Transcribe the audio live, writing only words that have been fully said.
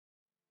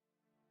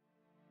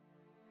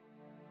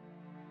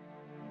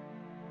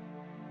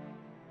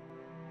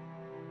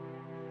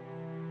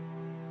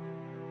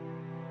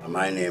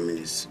My name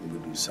is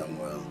Budu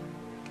Samuel,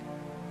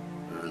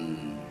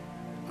 and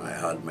I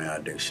had my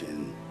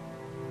addiction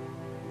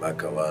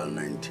back around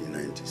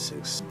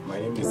 1996. My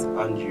name is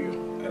Andrew,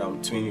 and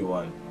I'm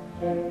 21.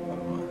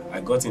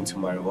 I got into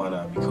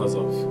marijuana because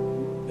of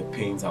the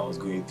pains I was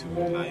going through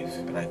in life,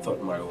 and I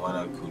thought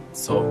marijuana could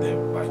solve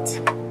them, but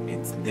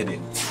it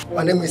didn't.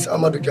 My name is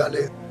Amadou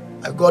Jale.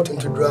 I got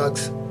into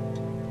drugs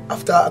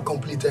after I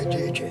completed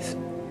JHS.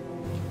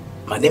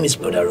 My name is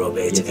Brother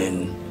Robert,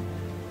 and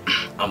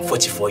I'm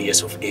 44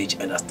 years of age,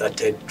 and I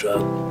started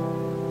drug,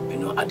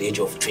 at the age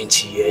of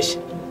 20 years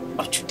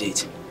up to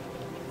date.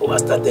 I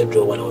started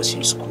drug when I was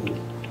in school.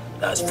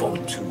 That's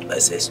Form 2,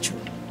 SS2.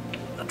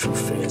 And true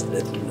friends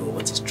let me know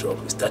what is drug.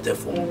 We started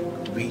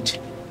from weed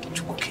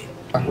to cocaine.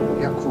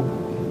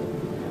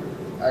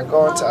 I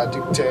got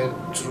addicted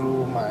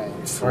through my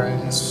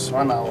friends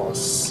when I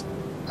was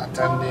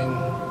attending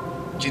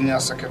junior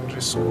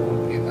secondary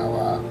school in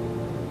our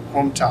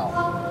hometown.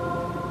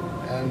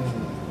 And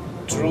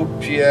through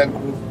peer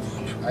group,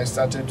 I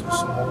started to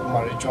smoke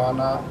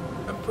marijuana.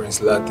 I'm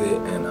Prince Latte,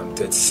 and I'm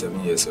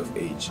 37 years of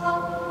age.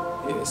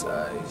 Yes,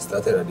 I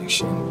started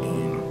addiction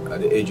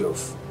at the age of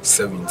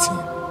 17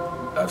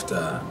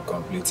 after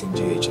completing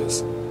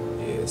JHS.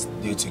 Yes,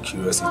 due to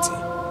curiosity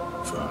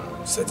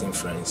from certain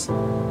friends.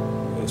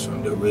 Yes,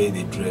 from the way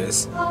they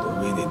dress, the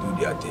way they do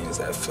their things.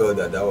 I felt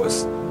that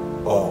was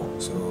all,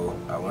 so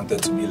I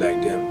wanted to be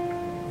like them.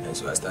 And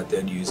so I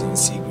started using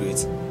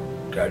cigarettes,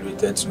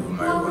 graduated to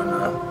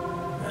marijuana,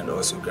 and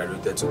also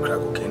graduated to crack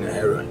cocaine and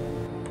heroin.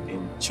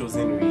 In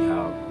choosing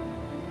rehab,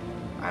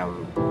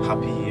 I'm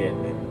happy here,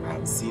 and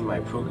I'm seeing my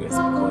progress,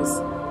 because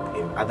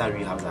in other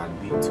rehabs I've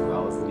been to, I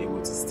wasn't able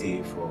to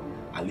stay for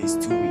at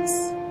least 2 weeks.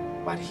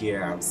 But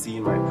here I'm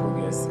seeing my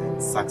progress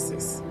and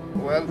success.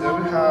 Well, the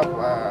rehab,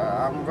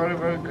 I'm very,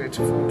 very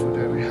grateful to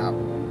the rehab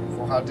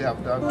for how they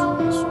have done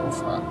to me so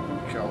far,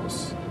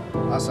 because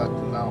as at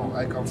now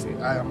I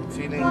am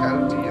feeling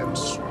healthy and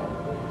strong.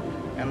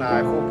 And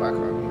I hope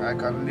I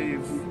can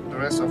live the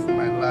rest of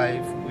my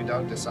life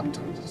without the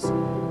substances.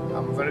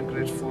 I'm very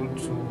grateful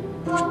to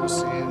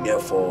choosing. Here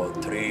for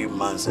 3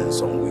 months and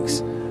some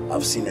weeks,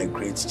 I've seen a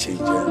great change.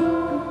 And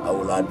I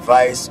will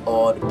advise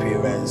all the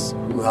parents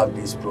who have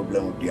this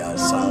problem with their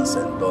sons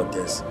and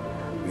daughters.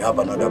 We have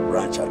another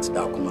branch at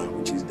Dakuma,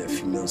 which is the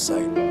female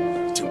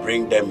side, to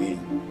bring them in.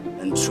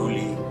 And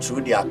truly,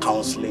 through their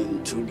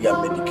counseling, through their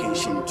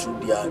medication, through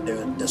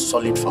the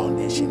solid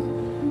foundation,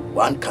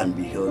 one can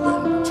be healed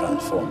and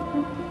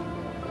transformed.